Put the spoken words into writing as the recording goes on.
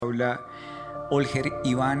Habla Olger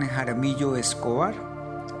Iván Jaramillo Escobar.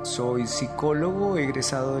 Soy psicólogo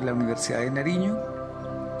egresado de la Universidad de Nariño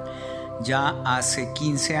ya hace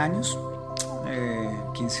 15 años,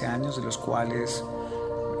 de los cuales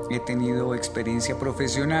he tenido experiencia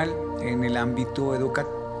profesional en el ámbito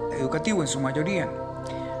educativo en su mayoría,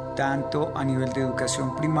 tanto a nivel de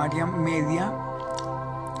educación primaria, media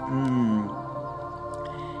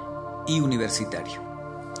y universitaria.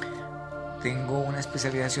 Tengo una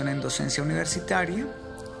especialización en docencia universitaria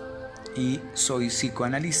y soy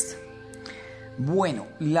psicoanalista. Bueno,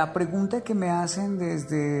 la pregunta que me hacen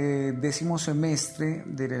desde 10º semestre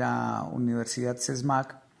de la Universidad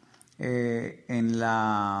CESMAC en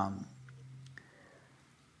la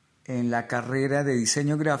carrera de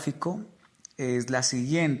diseño gráfico es la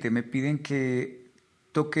siguiente. Me piden que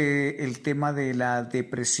toque el tema de la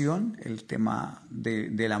depresión, el tema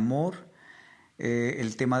del amor,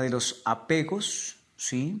 el tema de los apegos,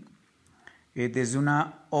 ¿sí? Desde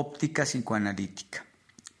una óptica psicoanalítica,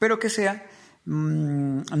 pero que sea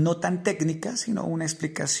no tan técnica, sino una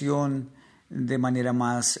explicación de manera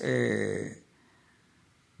más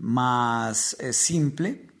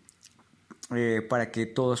simple, para que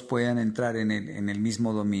todos puedan entrar en el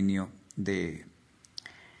mismo dominio de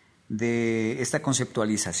esta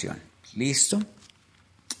conceptualización. ¿Listo?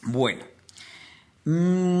 Bueno.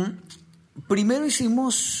 Primero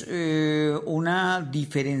hicimos una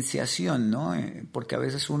diferenciación, ¿no? Porque a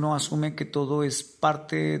veces uno asume que todo es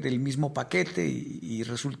parte del mismo paquete y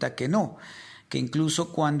resulta que no, que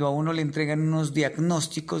incluso cuando a uno le entregan unos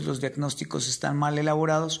diagnósticos, los diagnósticos están mal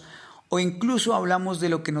elaborados, o incluso hablamos de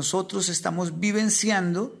lo que nosotros estamos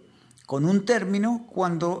vivenciando con un término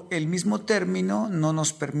cuando el mismo término no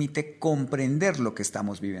nos permite comprender lo que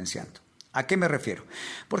estamos vivenciando. ¿A qué me refiero?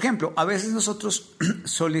 Por ejemplo, a veces nosotros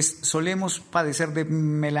solemos padecer de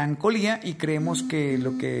melancolía y creemos que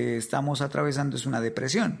lo que estamos atravesando es una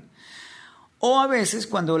depresión. O a veces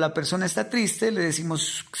cuando la persona está triste le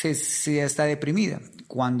decimos que está deprimida.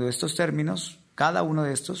 Cuando estos términos, cada uno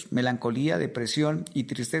de estos, melancolía, depresión y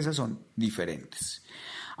tristeza, son diferentes.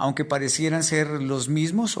 Aunque parecieran ser los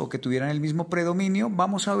mismos o que tuvieran el mismo predominio,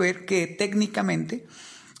 vamos a ver que técnicamente,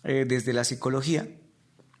 desde la psicología,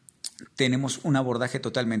 tenemos un abordaje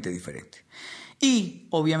totalmente diferente. Y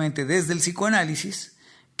obviamente desde el psicoanálisis,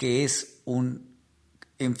 que es un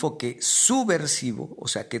enfoque subversivo, o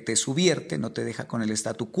sea que te subvierte, no te deja con el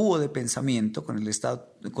statu quo de pensamiento, con el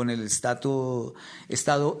estado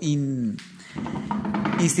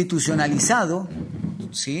institucionalizado,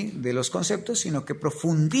 ¿sí?, de los conceptos, sino que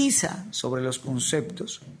profundiza sobre los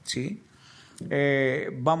conceptos, ¿sí?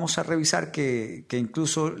 Vamos a revisar que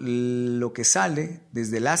incluso lo que sale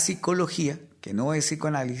desde la psicología, que no es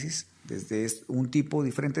psicoanálisis, desde un tipo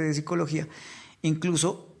diferente de psicología,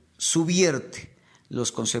 incluso subvierte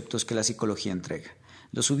los conceptos que la psicología entrega.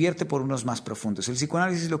 Los subvierte por unos más profundos. El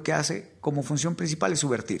psicoanálisis lo que hace como función principal es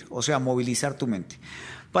subvertir, o sea, movilizar tu mente.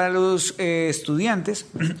 Para los estudiantes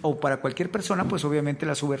o para cualquier persona, pues obviamente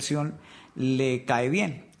la subversión le cae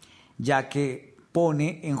bien, ya que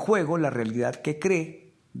pone en juego la realidad que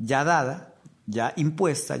cree, ya dada, ya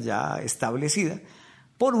impuesta, ya establecida,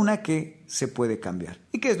 por una que se puede cambiar.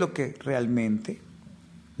 ¿Y qué es lo que realmente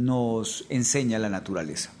nos enseña la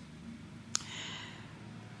naturaleza?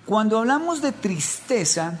 Cuando hablamos de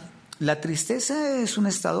tristeza, la tristeza es un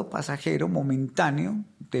estado pasajero, momentáneo,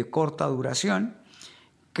 de corta duración,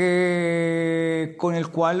 con el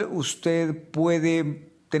cual usted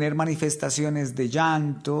puede tener manifestaciones de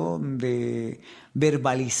llanto, de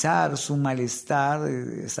verbalizar su malestar,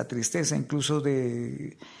 esa tristeza, incluso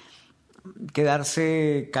de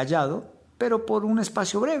quedarse callado, pero por un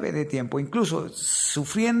espacio breve de tiempo. Incluso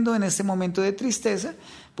sufriendo en este momento de tristeza,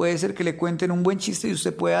 puede ser que le cuenten un buen chiste y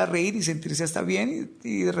usted pueda reír y sentirse hasta bien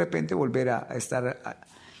y de repente volver a estar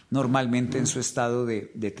normalmente en su estado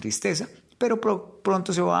de tristeza, pero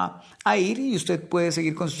pronto se va a ir y usted puede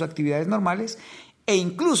seguir con sus actividades normales. E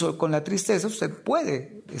incluso con la tristeza usted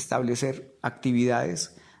puede establecer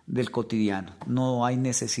actividades del cotidiano. No hay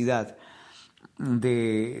necesidad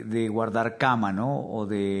de guardar cama, ¿no?, o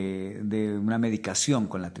de una medicación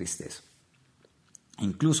con la tristeza.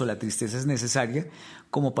 Incluso la tristeza es necesaria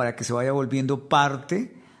como para que se vaya volviendo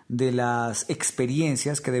parte de las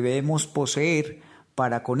experiencias que debemos poseer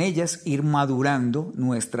para con ellas ir madurando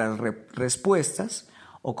nuestras respuestas,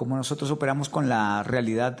 o como nosotros operamos con la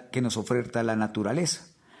realidad que nos oferta la naturaleza.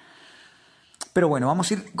 Pero bueno,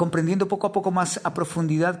 vamos a ir comprendiendo poco a poco más a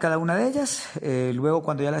profundidad cada una de ellas. Luego,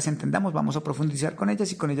 cuando ya las entendamos, vamos a profundizar con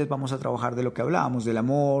ellas y con ellas vamos a trabajar de lo que hablábamos, del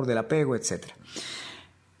amor, del apego, etc.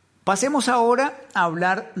 Pasemos ahora a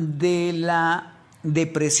hablar de la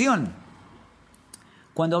depresión.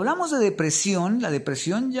 Cuando hablamos de depresión, la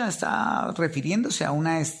depresión ya está refiriéndose a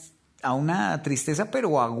una tristeza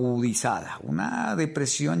pero agudizada. Una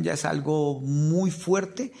depresión ya es algo muy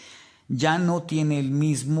fuerte, ya no tiene el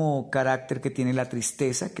mismo carácter que tiene la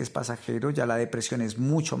tristeza, que es pasajero, ya la depresión es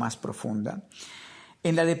mucho más profunda.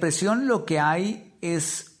 En la depresión lo que hay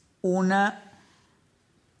es una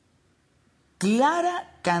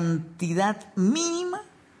clara cantidad mínima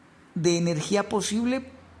de energía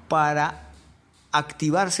posible para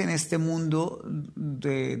activarse en este mundo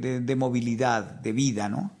de movilidad, de vida,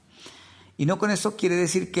 ¿no? Y no con esto quiere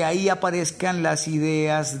decir que ahí aparezcan las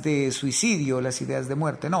ideas de suicidio, las ideas de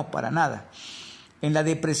muerte, no, para nada. En la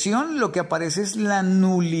depresión lo que aparece es la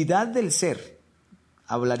nulidad del ser.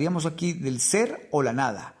 Hablaríamos aquí del ser o la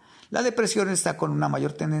nada. La depresión está con una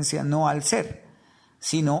mayor tendencia no al ser,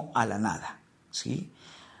 sino a la nada, ¿sí?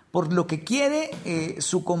 Por lo que quiere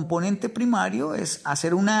su componente primario es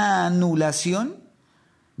hacer una anulación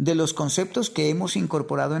de los conceptos que hemos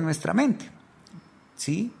incorporado en nuestra mente,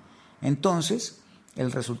 ¿sí? Entonces,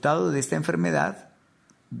 el resultado de esta enfermedad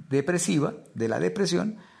depresiva, de la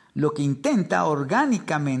depresión, lo que intenta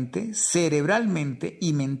orgánicamente, cerebralmente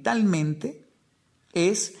y mentalmente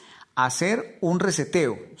es hacer un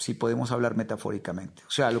reseteo, si podemos hablar metafóricamente.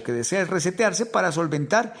 O sea, lo que desea es resetearse para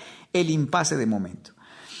solventar el impasse de momento.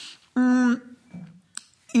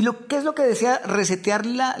 ¿Y qué es lo que desea resetear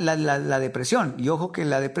la depresión? Y ojo que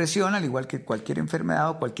la depresión, al igual que cualquier enfermedad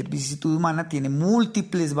o cualquier vicisitud humana, tiene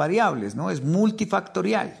múltiples variables, ¿no? Es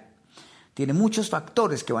multifactorial. Tiene muchos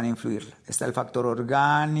factores que van a influir. Está el factor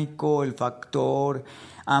orgánico, el factor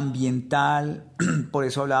ambiental. Por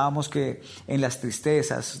eso hablábamos que en las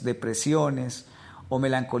tristezas, depresiones o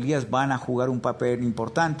melancolías van a jugar un papel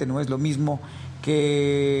importante. No es lo mismo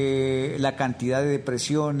que la cantidad de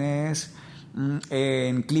depresiones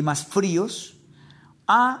en climas fríos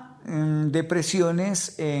a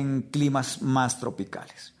depresiones en climas más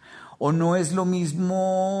tropicales. O no es lo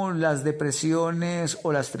mismo las depresiones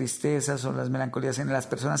o las tristezas o las melancolías en las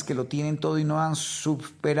personas que lo tienen todo y no han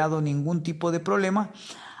superado ningún tipo de problema,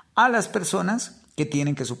 a las personas que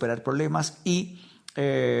tienen que superar problemas y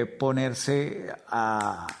ponerse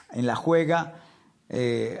en la juega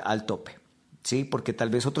al tope, ¿sí? Porque tal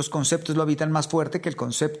vez otros conceptos lo habitan más fuerte que el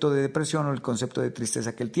concepto de depresión o el concepto de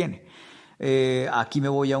tristeza que él tiene. Aquí me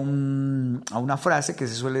voy a una frase que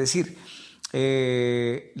se suele decir: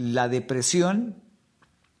 la depresión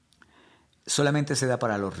solamente se da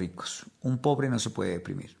para los ricos. Un pobre no se puede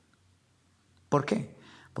deprimir. ¿Por qué?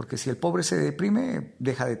 Porque si el pobre se deprime,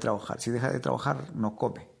 deja de trabajar. Si deja de trabajar, no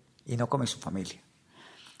come. Y no come su familia.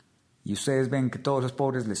 Y ustedes ven que a todos los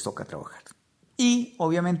pobres les toca trabajar. Y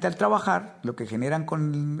obviamente al trabajar, lo que generan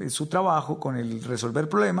con su trabajo, con el resolver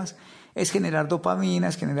problemas, es generar dopamina,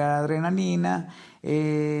 es generar adrenalina,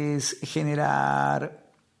 es generar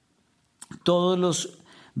todos los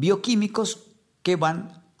bioquímicos que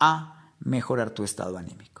van a mejorar tu estado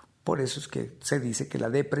anímico. Por eso es que se dice que la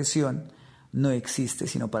depresión no existe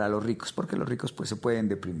sino para los ricos, porque los ricos pues se pueden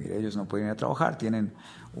deprimir, ellos no pueden ir a trabajar, tienen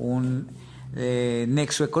un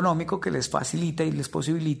nexo económico que les facilita y les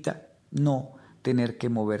posibilita no tener que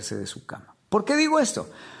moverse de su cama. ¿Por qué digo esto?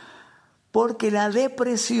 Porque la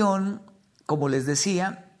depresión, como les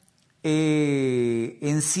decía,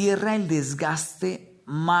 encierra el desgaste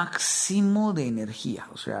máximo de energía.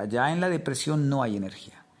 O sea, ya en la depresión no hay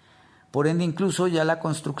energía. Por ende, incluso ya la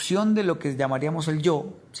construcción de lo que llamaríamos el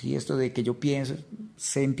yo, ¿sí? Esto de que yo pienso,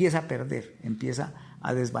 se empieza a perder, empieza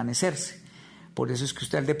a desvanecerse. Por eso es que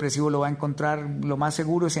usted al depresivo lo va a encontrar, lo más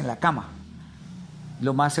seguro es en la cama.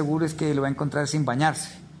 Lo más seguro es que lo va a encontrar sin bañarse.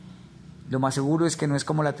 Lo más seguro es que no es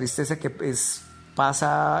como la tristeza que es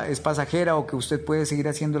pasajera o que usted puede seguir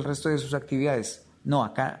haciendo el resto de sus actividades. No,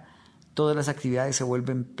 acá todas las actividades se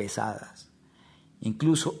vuelven pesadas.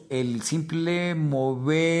 Incluso el simple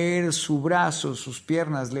mover su brazo, sus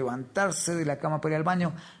piernas, levantarse de la cama para ir al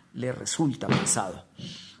baño, le resulta pesado.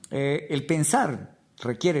 El pensar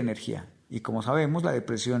requiere energía y como sabemos la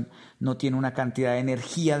depresión no tiene una cantidad de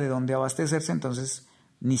energía de donde abastecerse, entonces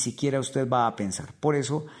ni siquiera usted va a pensar. Por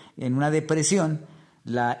eso en una depresión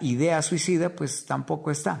la idea suicida pues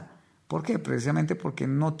tampoco está. ¿Por qué? Precisamente porque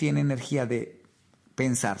no tiene energía de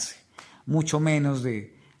pensarse, mucho menos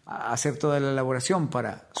de hacer toda la elaboración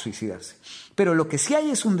para suicidarse. Pero lo que sí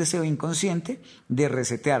hay es un deseo inconsciente de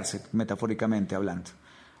resetearse, metafóricamente hablando.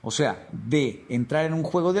 O sea, de entrar en un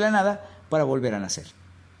juego de la nada para volver a nacer.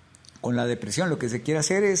 Con la depresión lo que se quiere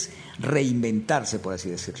hacer es reinventarse, por así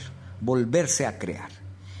decirlo, volverse a crear.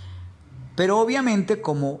 Pero obviamente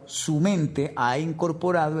como su mente ha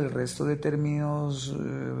incorporado el resto de términos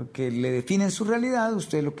que le definen su realidad,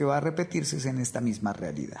 usted lo que va a repetirse es en esta misma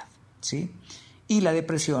realidad, ¿sí? Y la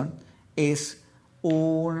depresión es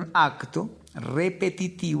un acto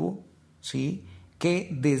repetitivo, ¿sí?, que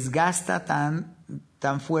desgasta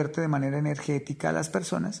tan fuerte de manera energética a las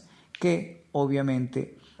personas que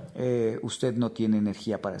obviamente usted no tiene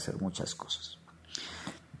energía para hacer muchas cosas.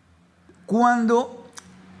 Cuando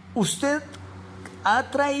usted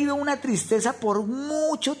ha traído una tristeza por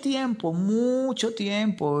mucho tiempo,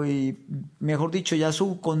 y mejor dicho, ya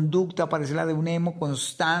su conducta parece la de un emo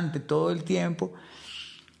constante todo el tiempo,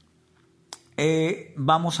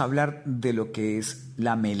 vamos a hablar de lo que es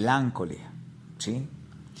la melancolía, ¿sí?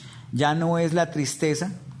 Ya no es la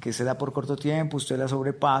tristeza que se da por corto tiempo, usted la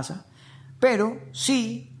sobrepasa, pero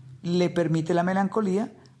sí le permite la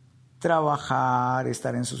melancolía trabajar,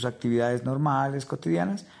 estar en sus actividades normales,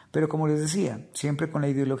 cotidianas, pero como les decía, siempre con la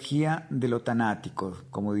ideología de lo tanático,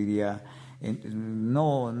 como diría,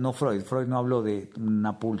 no Freud no habló de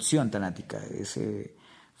una pulsión tanática, ese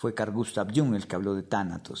fue Carl Gustav Jung el que habló de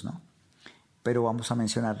tánatos, ¿no? Pero vamos a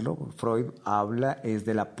mencionarlo, Freud habla es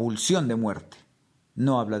de la pulsión de muerte,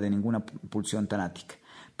 no habla de ninguna pulsión tanática,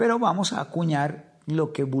 pero vamos a acuñar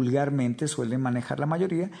lo que vulgarmente suelen manejar la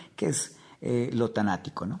mayoría, que es lo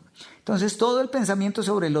tanático, ¿no? Entonces todo el pensamiento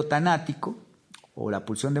sobre lo tanático o la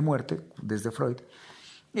pulsión de muerte desde Freud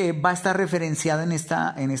va a estar referenciado en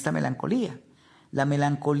esta melancolía. La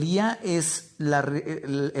melancolía es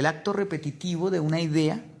el acto repetitivo de una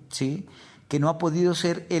idea, ¿sí?, que no ha podido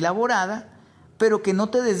ser elaborada, pero que no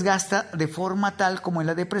te desgasta de forma tal como en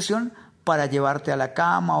la depresión para llevarte a la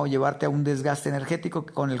cama o llevarte a un desgaste energético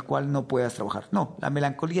con el cual no puedas trabajar. No, la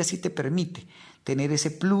melancolía sí te permite tener ese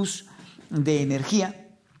plus de energía,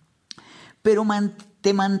 pero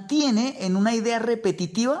te mantiene en una idea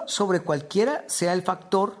repetitiva sobre cualquiera sea el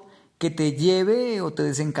factor que te lleve o te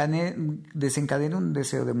desencadene un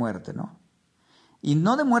deseo de muerte, ¿no? Y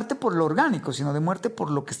no de muerte por lo orgánico, sino de muerte por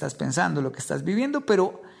lo que estás pensando, lo que estás viviendo,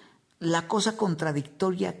 pero la cosa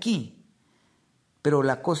contradictoria aquí, pero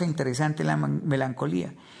la cosa interesante en la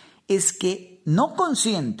melancolía, es que no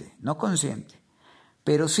consciente,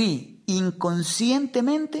 pero sí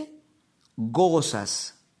inconscientemente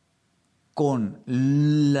gozas con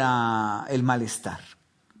el malestar,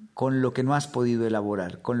 con lo que no has podido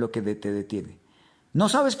elaborar, con lo que te detiene. No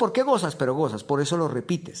sabes por qué gozas, pero gozas, por eso lo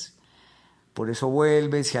repites. Por eso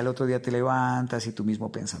vuelves y al otro día te levantas y tu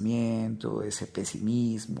mismo pensamiento, ese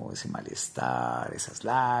pesimismo, ese malestar, esas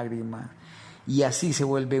lágrimas. Y así se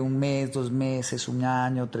vuelve 1 mes, 2 meses, 1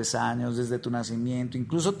 año, 3 años desde tu nacimiento.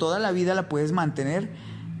 Incluso toda la vida la puedes mantener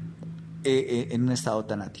en un estado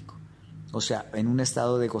tanático. O sea, en un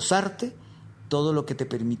estado de gozarte todo lo que te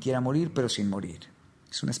permitiera morir, pero sin morir.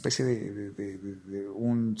 Es una especie de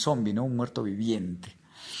un zombie, ¿no? Un muerto viviente.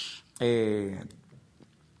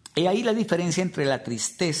 Y ahí la diferencia entre la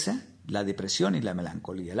tristeza, la depresión y la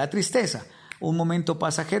melancolía. La tristeza, un momento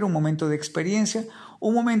pasajero, un momento de experiencia,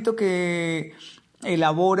 un momento que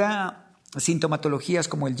elabora sintomatologías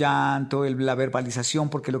como el llanto, la verbalización,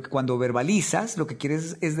 porque cuando verbalizas lo que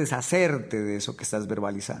quieres es deshacerte de eso que estás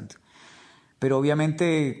verbalizando. Pero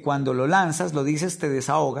obviamente cuando lo lanzas, lo dices, te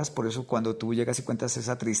desahogas. Por eso cuando tú llegas y cuentas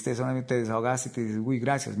esa tristeza, te desahogaste y te dices, uy,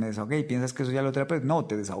 gracias, me desahogué, y piensas que eso ya lo terapeuta. No,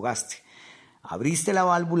 te desahogaste. Abriste la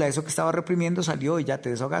válvula, eso que estaba reprimiendo salió y ya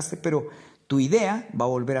te desahogaste, pero tu idea va a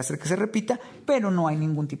volver a hacer que se repita, pero no hay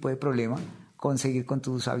ningún tipo de problema con seguir con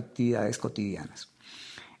tus actividades cotidianas.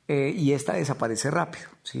 Y esta desaparece rápido,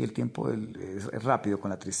 ¿sí? El tiempo es rápido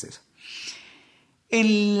con la tristeza.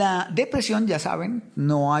 En la depresión, ya saben,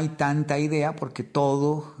 no hay tanta idea porque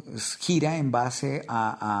todo gira en base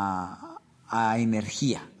a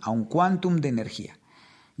energía, a un quantum de energía.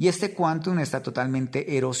 Y este quantum está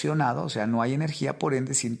totalmente erosionado, o sea, no hay energía, por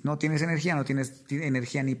ende, si no tienes energía, no tienes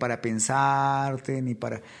energía ni para pensarte,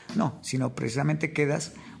 sino precisamente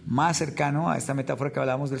quedas más cercano a esta metáfora que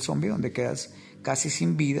hablábamos del zombie, donde quedas casi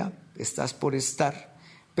sin vida, estás por estar,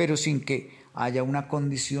 pero sin que haya una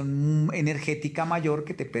condición energética mayor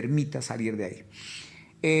que te permita salir de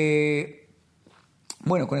ahí.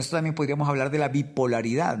 Bueno, con esto también podríamos hablar de la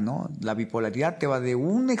bipolaridad, ¿no? La bipolaridad te va de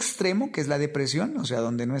un extremo, que es la depresión, o sea,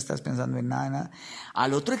 donde no estás pensando en nada,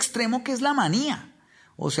 al otro extremo, que es la manía.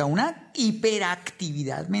 O sea, una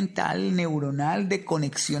hiperactividad mental, neuronal, de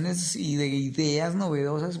conexiones y de ideas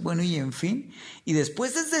novedosas, bueno, y en fin. Y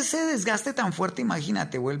después de ese desgaste tan fuerte,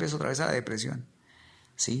 imagínate, vuelves otra vez a la depresión,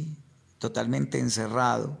 ¿sí? Totalmente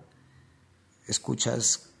encerrado,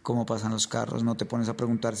 escuchas cómo pasan los carros, no te pones a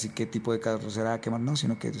preguntar si qué tipo de carro será, no,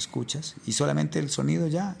 sino que escuchas y solamente el sonido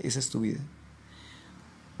ya, esa es tu vida.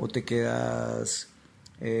 O te quedas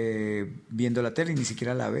viendo la tele y ni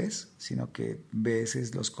siquiera la ves, sino que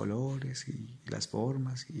ves los colores y las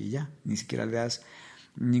formas y ya, ni siquiera le das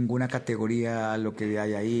ninguna categoría a lo que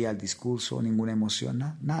hay ahí, al discurso, ninguna emoción,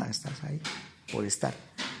 nada, estás ahí por estar,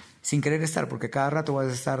 sin querer estar, porque cada rato vas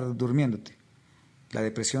a estar durmiéndote. La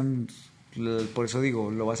depresión, por eso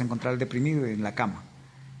digo, lo vas a encontrar el deprimido en la cama.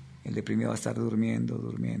 El deprimido va a estar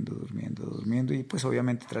durmiendo, y pues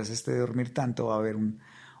obviamente tras este dormir tanto va a haber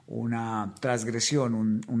una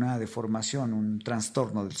transgresión, una deformación, un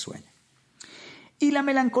trastorno del sueño. Y la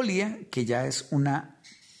melancolía, que ya es una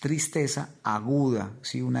tristeza aguda,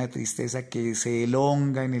 ¿sí? Una tristeza que se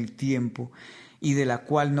elonga en el tiempo y de la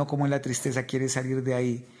cual no, como en la tristeza, quiere salir de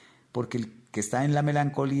ahí, porque el que está en la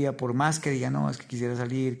melancolía, por más que diga, no, es que quisiera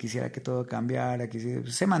salir, quisiera que todo cambiara,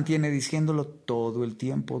 se mantiene diciéndolo todo el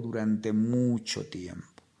tiempo durante mucho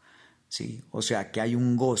tiempo, ¿sí? O sea, que hay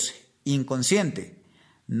un goce inconsciente.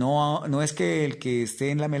 No es que el que esté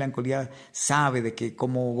en la melancolía sabe de que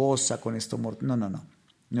cómo goza con esto muerto. No.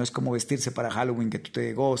 No es como vestirse para Halloween que tú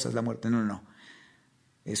te gozas la muerte. No.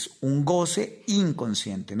 Es un goce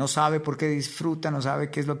inconsciente. No sabe por qué disfruta, no sabe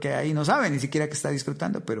qué es lo que hay, no sabe ni siquiera que está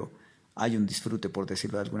disfrutando, pero hay un disfrute, por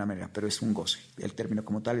decirlo de alguna manera, pero es un goce. El término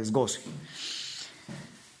como tal es goce.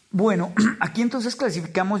 Bueno, aquí entonces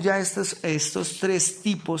clasificamos ya estos tres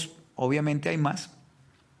tipos, obviamente hay más,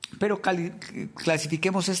 pero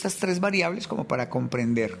clasifiquemos estas tres variables como para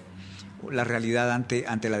comprender la realidad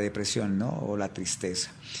ante la depresión, ¿no? O la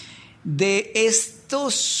tristeza. De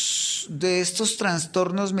estos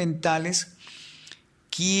trastornos mentales,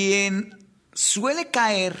 quien suele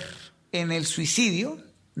caer en el suicidio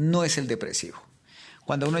no es el depresivo.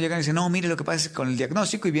 Cuando uno llega y dice, no, mire, lo que pasa es que con el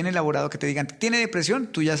diagnóstico y bien elaborado que te digan, ¿tiene depresión?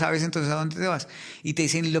 Tú ya sabes entonces a dónde te vas. Y te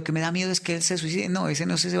dicen, lo que me da miedo es que él se suicide. No, ese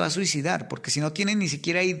no se va a suicidar, porque si no tiene ni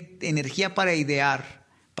siquiera energía para idear,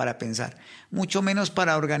 para pensar, mucho menos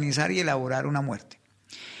para organizar y elaborar una muerte.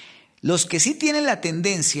 Los que sí tienen la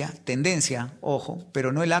tendencia, ojo,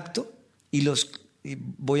 pero no el acto, y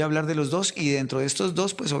voy a hablar de los dos, y dentro de estos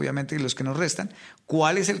dos, pues obviamente los que nos restan,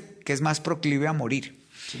 ¿cuál es el que es más proclive a morir?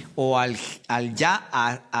 Sí. O a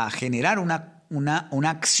generar una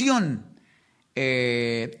acción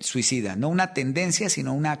suicida, no una tendencia,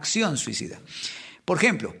 sino una acción suicida. Por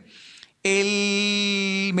ejemplo,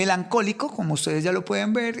 el melancólico, como ustedes ya lo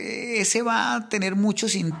pueden ver, ese va a tener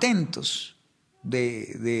muchos intentos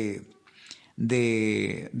de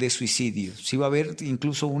suicidio. Sí va a haber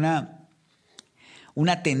incluso una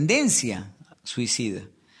tendencia suicida.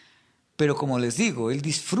 Pero como les digo, él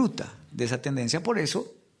disfruta de esa tendencia, por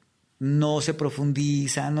eso no se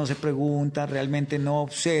profundiza, no se pregunta, realmente no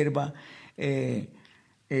observa qué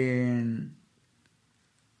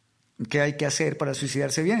hay que hacer para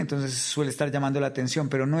suicidarse bien, entonces suele estar llamando la atención,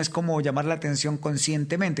 pero no es como llamar la atención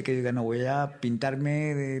conscientemente, que diga, no, voy a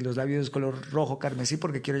pintarme de los labios color rojo carmesí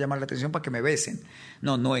porque quiero llamar la atención para que me besen.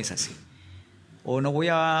 No es así. O no voy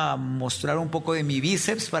a mostrar un poco de mi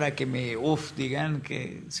bíceps para que me digan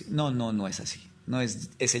que... No es así. No es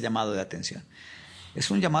ese llamado de atención. Es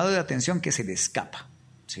un llamado de atención que se le escapa,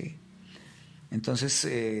 ¿sí? Entonces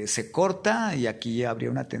se corta y aquí habría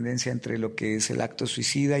una tendencia entre lo que es el acto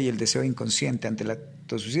suicida y el deseo inconsciente ante el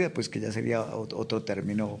acto suicida, pues que ya sería otro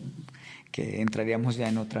término que entraríamos ya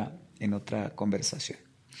en otra conversación.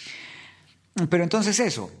 Pero entonces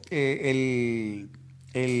eso,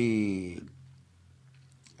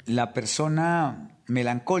 la persona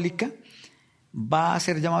melancólica va a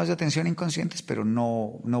hacer llamados de atención inconscientes, pero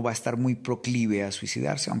no va a estar muy proclive a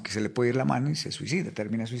suicidarse, aunque se le puede ir la mano y se suicida,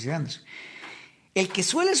 termina suicidándose. El que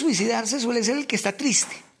suele suicidarse suele ser el que está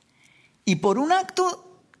triste. Y por un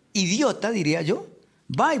acto idiota, diría yo,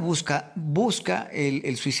 va y busca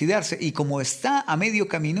el suicidarse. Y como está a medio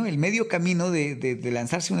camino, el medio camino de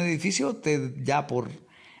lanzarse a un edificio, ya por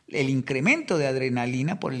el incremento de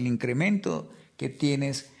adrenalina, por el incremento que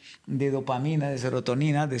tienes de dopamina, de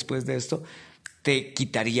serotonina, después de esto, te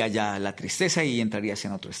quitaría ya la tristeza y entrarías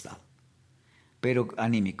en otro estado. Pero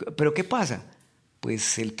anímico. ¿Pero qué pasa?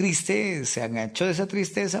 Pues el triste se enganchó de esa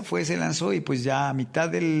tristeza, se lanzó y pues ya a mitad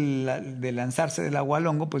de lanzarse del agua al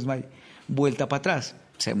hongo, pues no hay vuelta para atrás,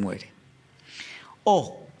 se muere.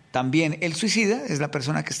 O también el suicida es la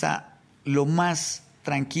persona que está lo más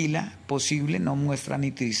tranquila posible, no muestra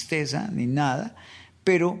ni tristeza ni nada,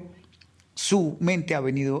 pero su mente ha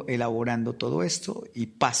venido elaborando todo esto y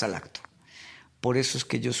pasa al acto. Por eso es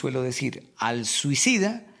que yo suelo decir, al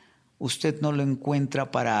suicida usted no lo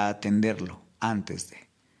encuentra para atenderlo.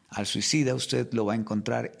 Al suicida usted lo va a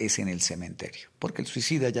encontrar es en el cementerio, porque el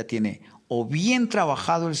suicida ya tiene o bien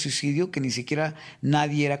trabajado el suicidio, que ni siquiera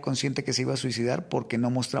nadie era consciente que se iba a suicidar porque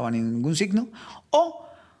no mostraba ningún signo, o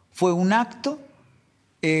fue un acto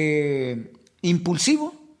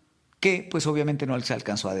impulsivo que pues obviamente no se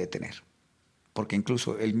alcanzó a detener, porque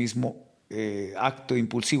incluso él mismo acto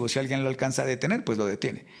impulsivo, si alguien lo alcanza a detener, pues lo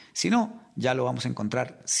detiene. Si no, ya lo vamos a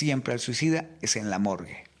encontrar siempre al suicida, es en la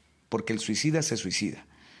morgue, porque el suicida se suicida.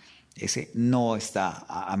 Ese no está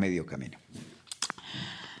a medio camino.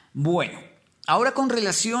 Bueno, ahora con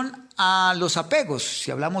relación a los apegos,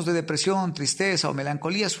 si hablamos de depresión, tristeza o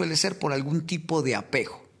melancolía, suele ser por algún tipo de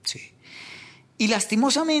apego, ¿sí? Y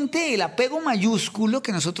lastimosamente el apego mayúsculo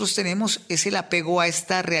que nosotros tenemos es el apego a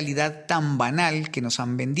esta realidad tan banal que nos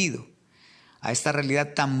han vendido, a esta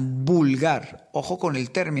realidad tan vulgar. Ojo con el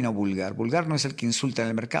término vulgar. Vulgar no es el que insulta en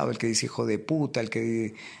el mercado, el que dice hijo de puta, el que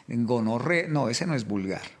dice gonorrea. No, ese no es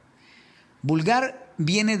vulgar. Vulgar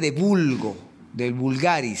viene de vulgo, del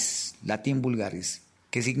vulgaris, latín vulgaris,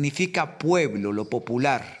 que significa pueblo, lo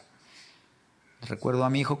popular. Recuerdo a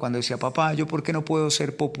mi hijo cuando decía, papá, ¿yo por qué no puedo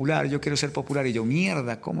ser popular? Yo quiero ser popular. Y yo,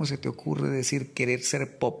 mierda, ¿cómo se te ocurre decir querer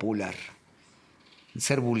ser popular?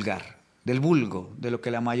 Ser vulgar, del vulgo, de lo que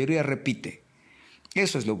la mayoría repite.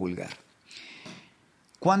 Eso es lo vulgar.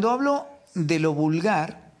 Cuando hablo de lo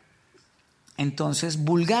vulgar, entonces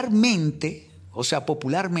vulgarmente, o sea,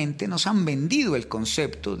 popularmente, nos han vendido el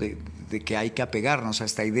concepto de que hay que apegarnos a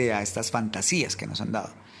esta idea, a estas fantasías que nos han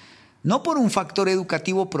dado. No por un factor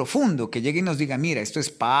educativo profundo, que llegue y nos diga, mira, esto es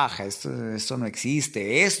paja, esto no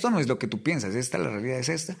existe, esto no es lo que tú piensas, la realidad es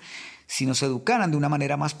esta. Si nos educaran de una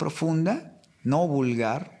manera más profunda, no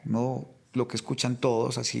vulgar, no lo que escuchan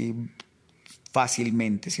todos así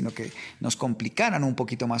fácilmente, sino que nos complicaran un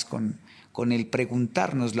poquito más con el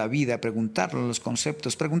preguntarnos la vida, preguntarnos los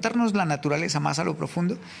conceptos, preguntarnos la naturaleza más a lo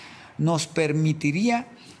profundo, nos permitiría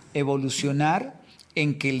evolucionar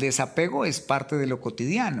en que el desapego es parte de lo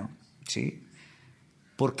cotidiano, ¿sí?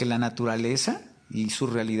 Porque la naturaleza y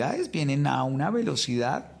sus realidades vienen a una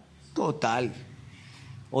velocidad total.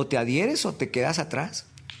 O te adhieres o te quedas atrás,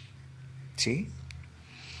 ¿sí?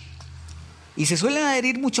 Y se suelen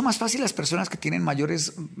adherir mucho más fácil las personas que tienen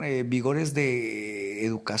mayores vigores de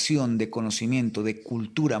educación, de conocimiento, de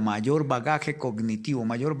cultura, mayor bagaje cognitivo,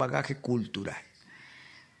 mayor bagaje cultural.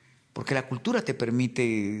 Porque la cultura te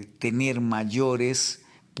permite tener mayores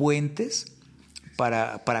puentes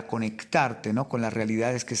para conectarte, ¿no?, con las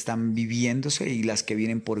realidades que están viviéndose y las que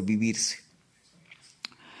vienen por vivirse.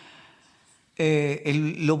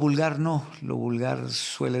 Lo vulgar no, lo vulgar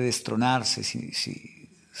suele destronarse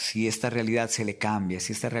si esta realidad se le cambia,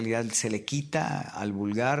 si esta realidad se le quita al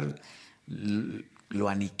vulgar, lo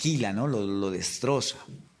aniquila, ¿no?, lo destroza.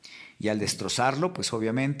 Y al destrozarlo, pues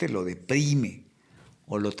obviamente lo deprime,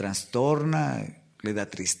 o lo trastorna, le da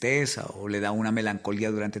tristeza, o le da una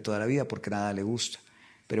melancolía durante toda la vida porque nada le gusta.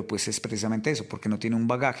 Pero pues es precisamente eso, porque no tiene un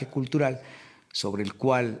bagaje cultural sobre el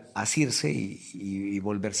cual asirse y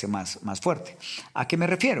volverse más fuerte. ¿A qué me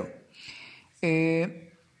refiero?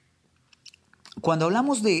 Cuando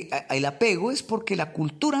hablamos de el apego es porque la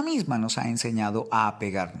cultura misma nos ha enseñado a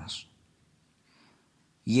apegarnos.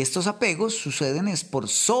 Y estos apegos suceden es por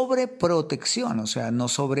sobreprotección, o sea,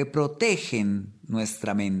 nos sobreprotegen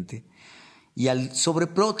nuestra mente. Y al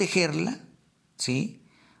sobreprotegerla, ¿sí?,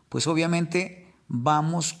 pues obviamente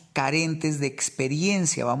vamos carentes de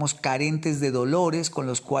experiencia, vamos carentes de dolores con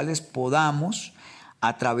los cuales podamos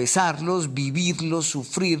atravesarlos, vivirlos,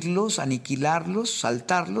 sufrirlos, aniquilarlos,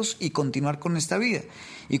 saltarlos y continuar con esta vida.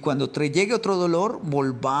 Y cuando llegue otro dolor,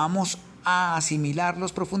 volvamos a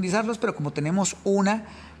asimilarlos, profundizarlos, pero como tenemos una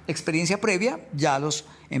experiencia previa, ya los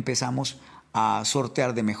empezamos a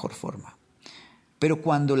sortear de mejor forma. Pero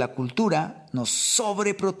cuando la cultura nos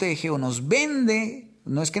sobreprotege o nos vende,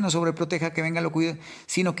 no es que nos sobreproteja, que venga lo cuide,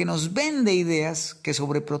 sino que nos vende ideas que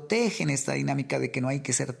sobreprotegen esta dinámica de que no hay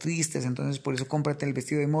que ser tristes, entonces por eso cómprate el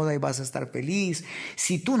vestido de moda y vas a estar feliz.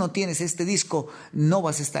 Si tú no tienes este disco, no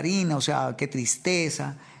vas a estar o sea, qué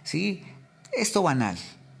tristeza, ¿sí? Esto banal.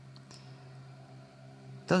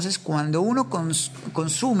 Entonces, cuando uno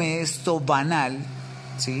consume esto banal,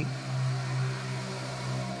 ¿sí?,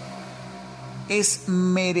 es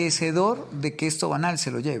merecedor de que esto banal se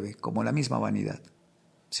lo lleve, como la misma vanidad,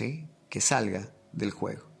 ¿sí?, que salga del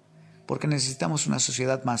juego. Porque necesitamos una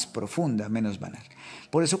sociedad más profunda, menos banal.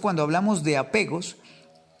 Por eso cuando hablamos de apegos,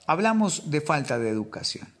 hablamos de falta de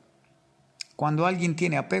educación. Cuando alguien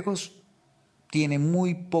tiene apegos, tiene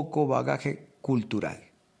muy poco bagaje cultural.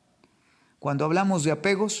 Cuando hablamos de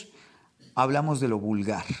apegos, hablamos de lo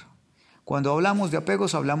vulgar. Cuando hablamos de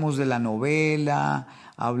apegos, hablamos de la novela,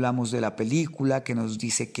 hablamos de la película que nos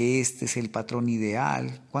dice que este es el patrón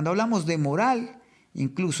ideal. Cuando hablamos de moral,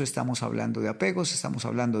 incluso estamos hablando de apegos, estamos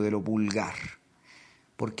hablando de lo vulgar.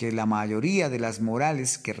 Porque la mayoría de las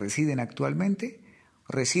morales que residen actualmente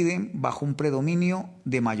residen bajo un predominio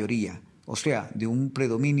de mayoría, o sea, de un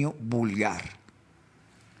predominio vulgar.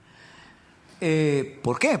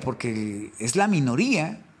 ¿Por qué? Porque es la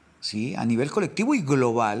minoría, ¿sí? A nivel colectivo y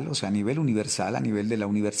global, o sea, a nivel universal, a nivel de la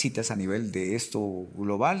universitas, a nivel de esto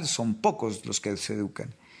global, son pocos los que se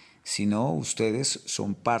educan. Sino ustedes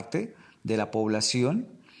son parte de la población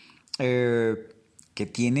que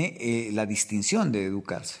tiene la distinción de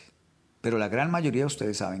educarse. Pero la gran mayoría de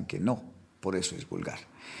ustedes saben que no, por eso es vulgar.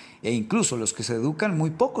 E incluso los que se educan,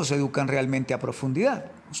 muy pocos se educan realmente a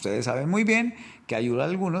profundidad. Ustedes saben muy bien que hay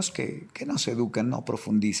algunos que no se educan, no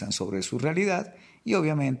profundizan sobre su realidad y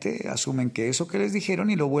obviamente asumen que eso que les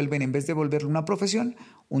dijeron y lo vuelven, en vez de volverlo una profesión,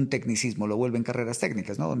 un tecnicismo, lo vuelven carreras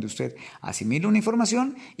técnicas, ¿no? Donde usted asimila una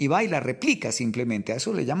información y va y la replica simplemente. A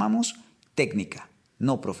eso le llamamos técnica,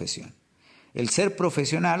 no profesión. El ser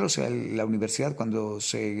profesional, o sea, la universidad cuando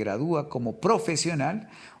se gradúa como profesional,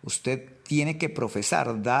 usted tiene que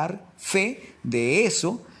profesar, dar fe de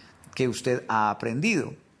eso que usted ha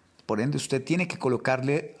aprendido. Por ende, usted tiene que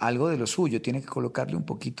colocarle algo de lo suyo, tiene que colocarle un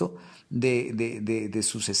poquito de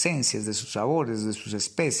sus esencias, de sus sabores, de sus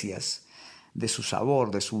especias, de su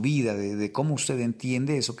sabor, de su vida, de cómo usted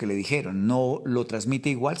entiende eso que le dijeron. No lo transmite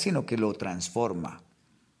igual, sino que lo transforma.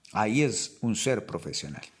 Ahí es un ser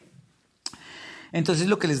profesional. Entonces,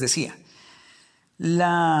 lo que les decía,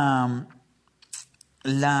 la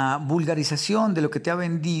vulgarización de lo que te ha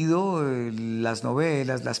vendido, las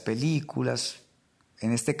novelas, las películas,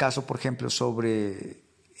 en este caso, por ejemplo, sobre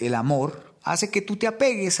el amor, hace que tú te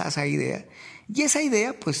apegues a esa idea. Y esa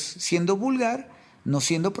idea, pues, siendo vulgar, no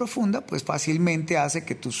siendo profunda, pues fácilmente hace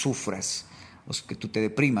que tú sufras, o que tú te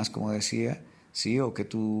deprimas, como decía, ¿sí? O que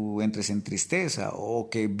tú entres en tristeza o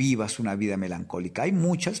que vivas una vida melancólica. Hay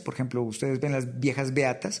muchas, por ejemplo, ustedes ven las viejas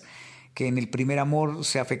beatas que en el primer amor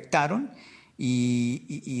se afectaron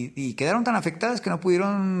y quedaron tan afectadas que no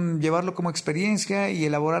pudieron llevarlo como experiencia y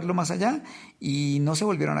elaborarlo más allá y no se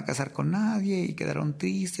volvieron a casar con nadie y quedaron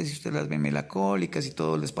tristes y ustedes las ven melancólicas y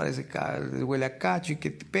todo les parece que les huele a cacho y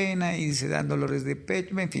qué pena y se dan dolores de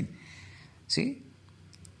pecho, en fin, ¿sí?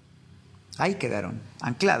 Ahí quedaron,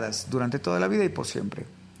 ancladas durante toda la vida y por siempre.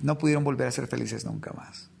 No pudieron volver a ser felices nunca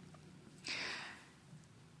más.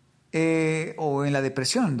 O en la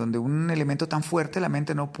depresión, donde un elemento tan fuerte la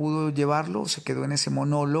mente no pudo llevarlo, se quedó en ese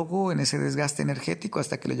monólogo, en ese desgaste energético,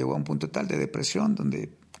 hasta que lo llevó a un punto tal de depresión,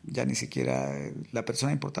 donde ya ni siquiera la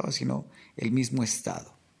persona importaba, sino el mismo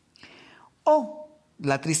estado. O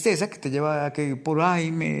la tristeza que te lleva a que por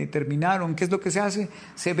ahí me terminaron, ¿qué es lo que se hace?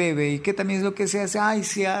 Se bebe. ¿Y qué también es lo que se hace? Ay,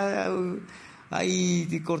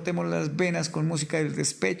 ahí cortemos las venas con música del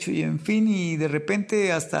despecho y en fin, y de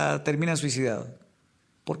repente hasta termina suicidado.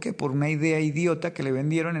 ¿Por qué? Por una idea idiota que le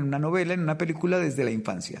vendieron en una novela, en una película desde la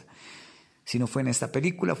infancia. Si no fue en esta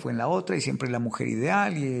película, fue en la otra, y siempre la mujer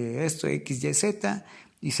ideal, y esto, X, Y, Z,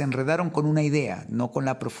 y se enredaron con una idea, no con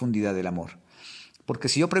la profundidad del amor. Porque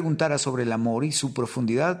si yo preguntara sobre el amor y su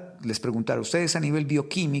profundidad, les preguntara, ¿ustedes a nivel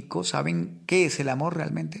bioquímico saben qué es el amor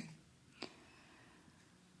realmente?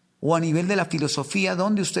 O a nivel de la filosofía,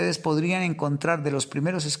 ¿dónde ustedes podrían encontrar de los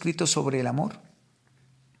primeros escritos sobre el amor?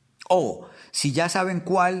 O si ya saben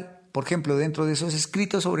cuál, por ejemplo, dentro de esos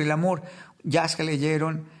escritos sobre el amor, ya se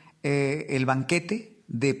leyeron el banquete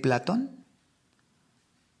de Platón,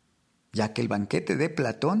 ya que el banquete de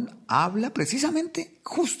Platón habla precisamente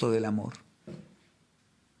justo del amor.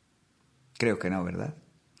 Creo que no, ¿verdad?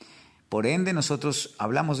 Por ende, nosotros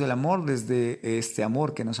hablamos del amor desde este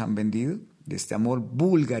amor que nos han vendido, de este amor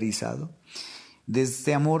vulgarizado, de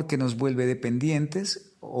este amor que nos vuelve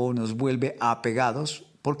dependientes o nos vuelve apegados.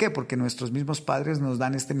 ¿Por qué? Porque nuestros mismos padres nos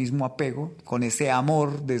dan este mismo apego, con ese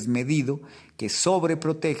amor desmedido que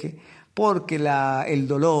sobreprotege, porque el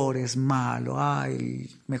dolor es malo,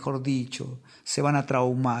 mejor dicho, se van a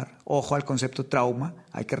traumar. Ojo al concepto trauma,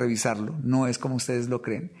 hay que revisarlo, no es como ustedes lo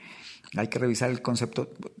creen. Hay que revisar el concepto,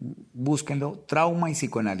 búsquenlo, trauma y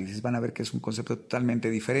psicoanálisis. Van a ver que es un concepto totalmente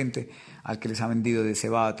diferente al que les ha vendido de se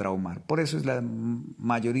va a traumar. Por eso es la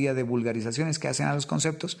mayoría de vulgarizaciones que hacen a los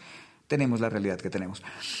conceptos, tenemos la realidad que tenemos.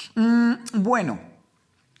 Bueno,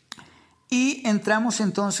 y entramos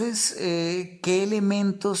entonces, ¿qué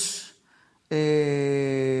elementos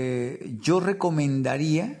yo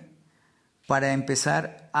recomendaría para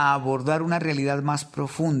empezar a abordar una realidad más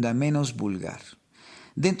profunda, menos vulgar?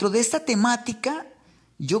 Dentro de esta temática,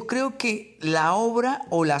 yo creo que la obra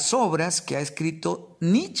o las obras que ha escrito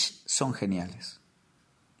Nietzsche son geniales.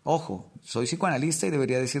 Ojo, soy psicoanalista y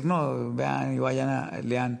debería decir, no, vean y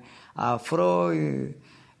lean a Freud,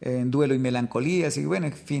 en Duelo y Melancolía, y bueno,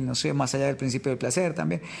 en fin, no sé, más allá del principio del placer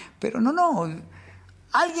también. Pero no,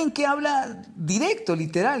 alguien que habla directo,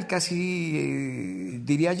 literal, casi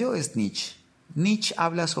diría yo, es Nietzsche. Nietzsche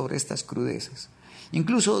habla sobre estas crudezas.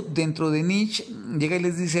 Incluso dentro de Nietzsche llega y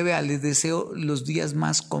les dice, vea, les deseo los días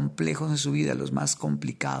más complejos en su vida, los más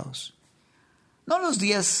complicados. No los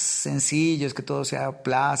días sencillos, que todo sea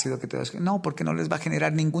plácido, que todo sea... No, porque no les va a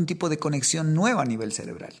generar ningún tipo de conexión nueva a nivel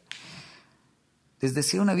cerebral. Les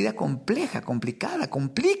deseo una vida compleja, complicada,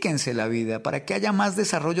 complíquense la vida para que haya más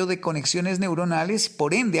desarrollo de conexiones neuronales,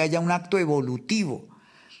 por ende haya un acto evolutivo,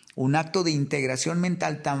 un acto de integración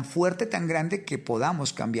mental tan fuerte, tan grande que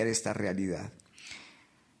podamos cambiar esta realidad.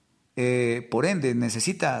 Por ende,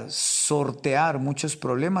 necesita sortear muchos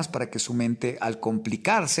problemas para que su mente, al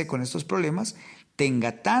complicarse con estos problemas,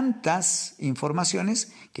 tenga tantas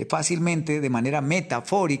informaciones que fácilmente, de manera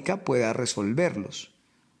metafórica, pueda resolverlos.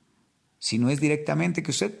 Si no es directamente,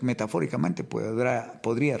 que usted metafóricamente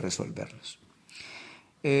podría resolverlos.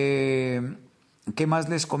 ¿Qué más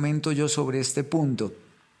les comento yo sobre este punto?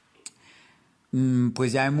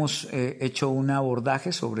 Pues ya hemos hecho un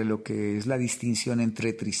abordaje sobre lo que es la distinción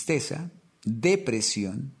entre tristeza,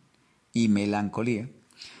 depresión y melancolía.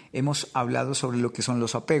 Hemos hablado sobre lo que son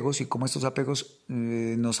los apegos y cómo estos apegos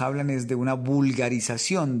nos hablan es de una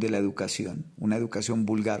vulgarización de la educación, una educación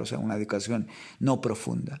vulgar, o sea, una educación no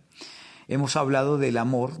profunda. Hemos hablado del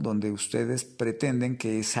amor, donde ustedes pretenden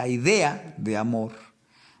que esa idea de amor,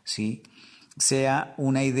 ¿sí?, sea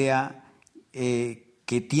una idea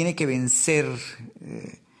que tiene que vencer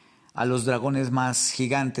a los dragones más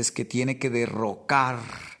gigantes, que tiene que derrocar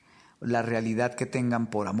la realidad que tengan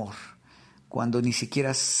por amor, cuando ni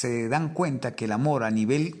siquiera se dan cuenta que el amor a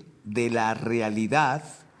nivel de la realidad,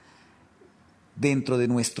 dentro de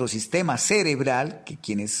nuestro sistema cerebral, que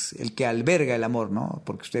quien es el que alberga el amor, ¿no?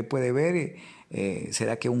 Porque usted puede ver,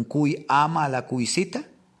 ¿será que un cuy ama a la cuycita?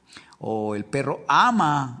 ¿O el perro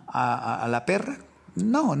ama a la perra?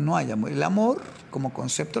 No, no hay amor. El amor como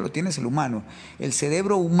concepto lo tiene el humano. El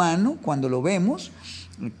cerebro humano, cuando lo vemos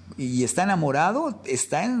y está enamorado,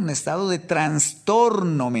 está en un estado de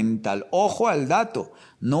trastorno mental. Ojo al dato,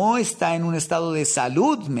 no está en un estado de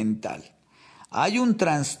salud mental. Hay un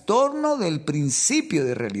trastorno del principio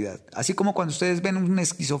de realidad. Así como cuando ustedes ven un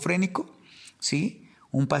esquizofrénico, ¿sí?,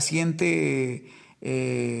 un paciente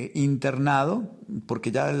internado,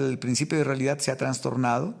 porque ya el principio de realidad se ha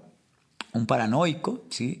trastornado, un paranoico,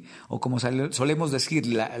 ¿sí?, o como solemos decir,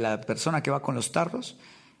 la persona que va con los tarros,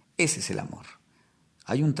 ese es el amor.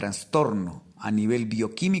 Hay un trastorno a nivel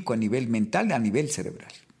bioquímico, a nivel mental, a nivel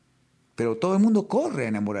cerebral. Pero todo el mundo corre a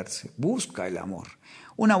enamorarse, busca el amor.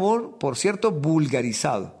 Un amor, por cierto,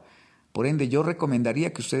 vulgarizado. Por ende, yo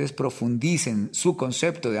recomendaría que ustedes profundicen su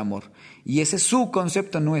concepto de amor. Y ese su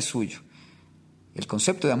concepto no es suyo. El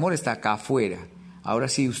concepto de amor está acá afuera. Ahora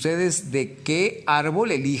sí, ustedes de qué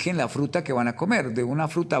árbol eligen la fruta que van a comer, de una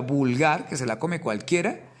fruta vulgar que se la come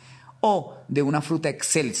cualquiera o de una fruta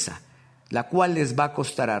excelsa, la cual les va a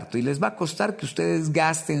costar harto y les va a costar que ustedes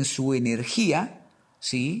gasten su energía,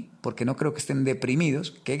 ¿sí?, porque no creo que estén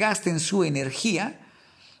deprimidos, que gasten su energía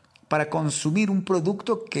para consumir un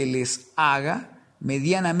producto que les haga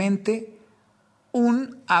medianamente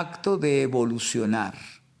un acto de evolucionar.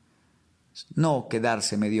 No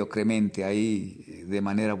quedarse mediocremente ahí de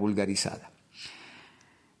manera vulgarizada.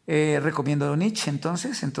 Recomiendo a Nietzsche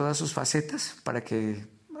entonces en todas sus facetas para que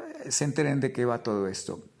se enteren de qué va todo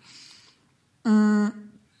esto.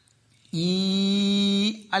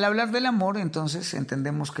 Y al hablar del amor, entonces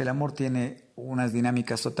entendemos que el amor tiene unas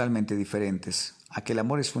dinámicas totalmente diferentes, a que el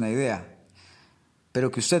amor es una idea,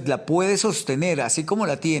 pero que usted la puede sostener así como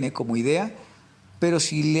la tiene como idea, pero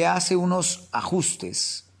si le hace unos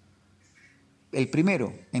ajustes. El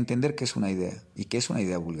primero, entender que es una idea y que es una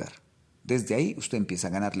idea vulgar. Desde ahí usted empieza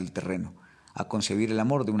a ganarle el terreno, a concebir el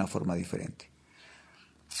amor de una forma diferente.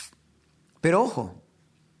 Pero ojo,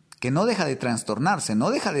 que no deja de trastornarse,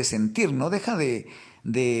 no deja de sentir, no deja de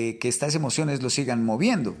que estas emociones lo sigan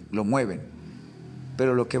moviendo, lo mueven.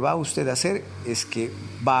 Pero lo que va usted a hacer es que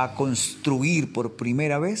va a construir por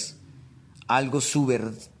primera vez algo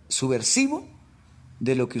subversivo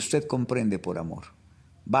de lo que usted comprende por amor.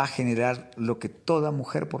 Va a generar lo que toda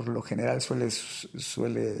mujer por lo general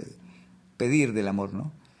suele pedir del amor,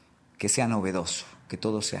 ¿no? Que sea novedoso, que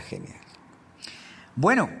todo sea genial.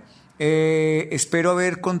 Bueno, espero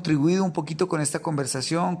haber contribuido un poquito con esta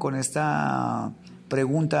conversación, con esta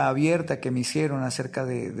pregunta abierta que me hicieron acerca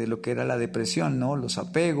de lo que era la depresión, ¿no? Los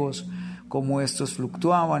apegos, cómo estos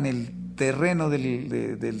fluctuaban, el terreno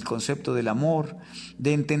del concepto del amor,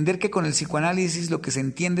 de entender que con el psicoanálisis lo que se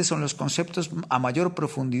entiende son los conceptos a mayor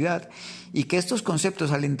profundidad y que estos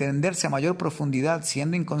conceptos, al entenderse a mayor profundidad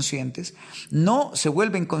siendo inconscientes, no se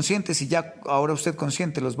vuelven conscientes y ya ahora usted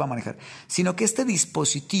consciente los va a manejar, sino que este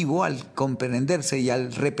dispositivo, al comprenderse y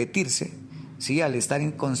al repetirse, ¿sí? Al estar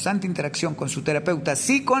en constante interacción con su terapeuta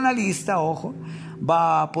psicoanalista, ojo,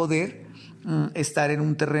 va a poder estar en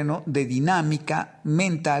un terreno de dinámica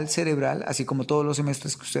mental, cerebral, así como todos los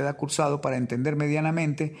semestres que usted ha cursado para entender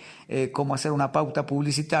medianamente cómo hacer una pauta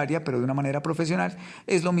publicitaria, pero de una manera profesional,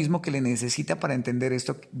 es lo mismo que le necesita para entender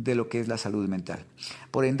esto de lo que es la salud mental.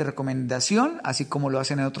 Por ende, recomendación, así como lo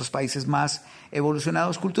hacen en otros países más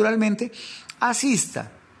evolucionados culturalmente,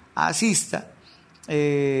 asista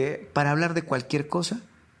para hablar de cualquier cosa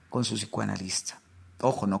con su psicoanalista.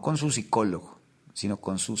 Ojo, no con su psicólogo, sino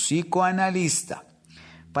con su psicoanalista,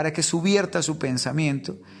 para que subvierta su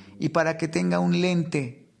pensamiento y para que tenga un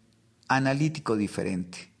lente analítico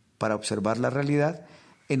diferente, para observar la realidad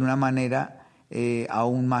en una manera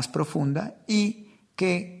aún más profunda y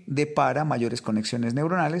que depara mayores conexiones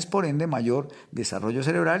neuronales, por ende mayor desarrollo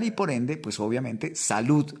cerebral y por ende, pues obviamente,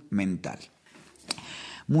 salud mental.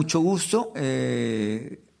 Mucho gusto,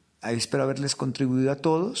 espero haberles contribuido a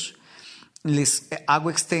todos. Les hago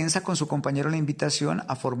extensa con su compañero la invitación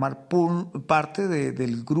a formar parte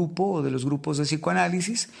del grupo o de los grupos de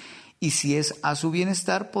psicoanálisis y si es a su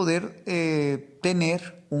bienestar poder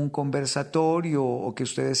tener un conversatorio o que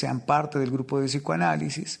ustedes sean parte del grupo de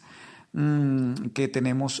psicoanálisis que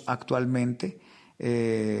tenemos actualmente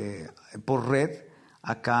por red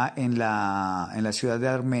acá en la ciudad de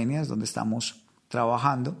Armenia, donde estamos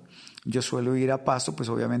trabajando. Yo suelo ir a Pasto, pues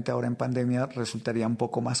obviamente ahora en pandemia resultaría un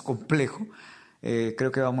poco más complejo.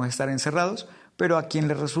 Creo que vamos a estar encerrados, pero a quien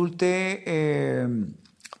le resulte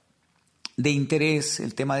de interés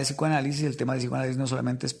el tema de psicoanálisis no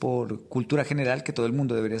solamente es por cultura general, que todo el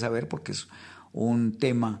mundo debería saber porque es un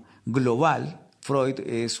tema global. Freud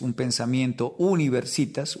es un pensamiento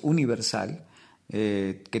universal,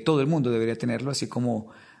 que todo el mundo debería tenerlo, así como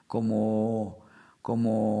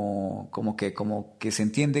que se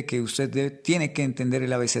entiende que usted tiene que entender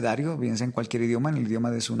el abecedario, bien sea en cualquier idioma, en el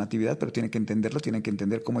idioma de su natividad, pero tiene que entenderlo, tiene que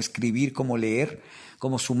entender cómo escribir, cómo leer,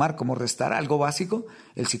 cómo sumar, cómo restar, algo básico.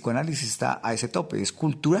 El psicoanálisis está a ese tope, es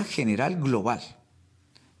cultura general global.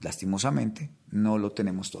 Lastimosamente, no lo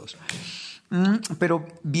tenemos todos. Pero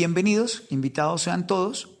bienvenidos, invitados sean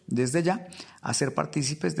todos, desde ya, a ser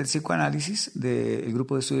partícipes del psicoanálisis, del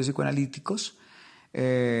grupo de estudios psicoanalíticos,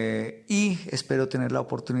 y espero tener la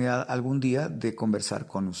oportunidad algún día de conversar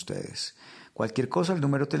con ustedes. Cualquier cosa, el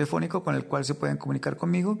número telefónico con el cual se pueden comunicar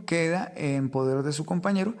conmigo queda en poder de su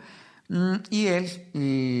compañero y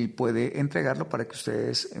él puede entregarlo para que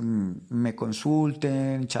ustedes me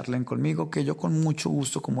consulten, charlen conmigo, que yo con mucho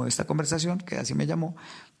gusto, como esta conversación, que así me llamó,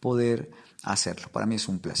 poder hacerlo. Para mí es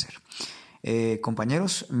un placer.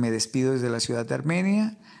 Compañeros, me despido desde la ciudad de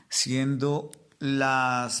Armenia, siendo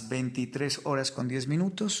las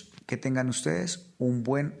 23:10. Que tengan ustedes un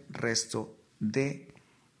buen resto de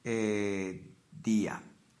día.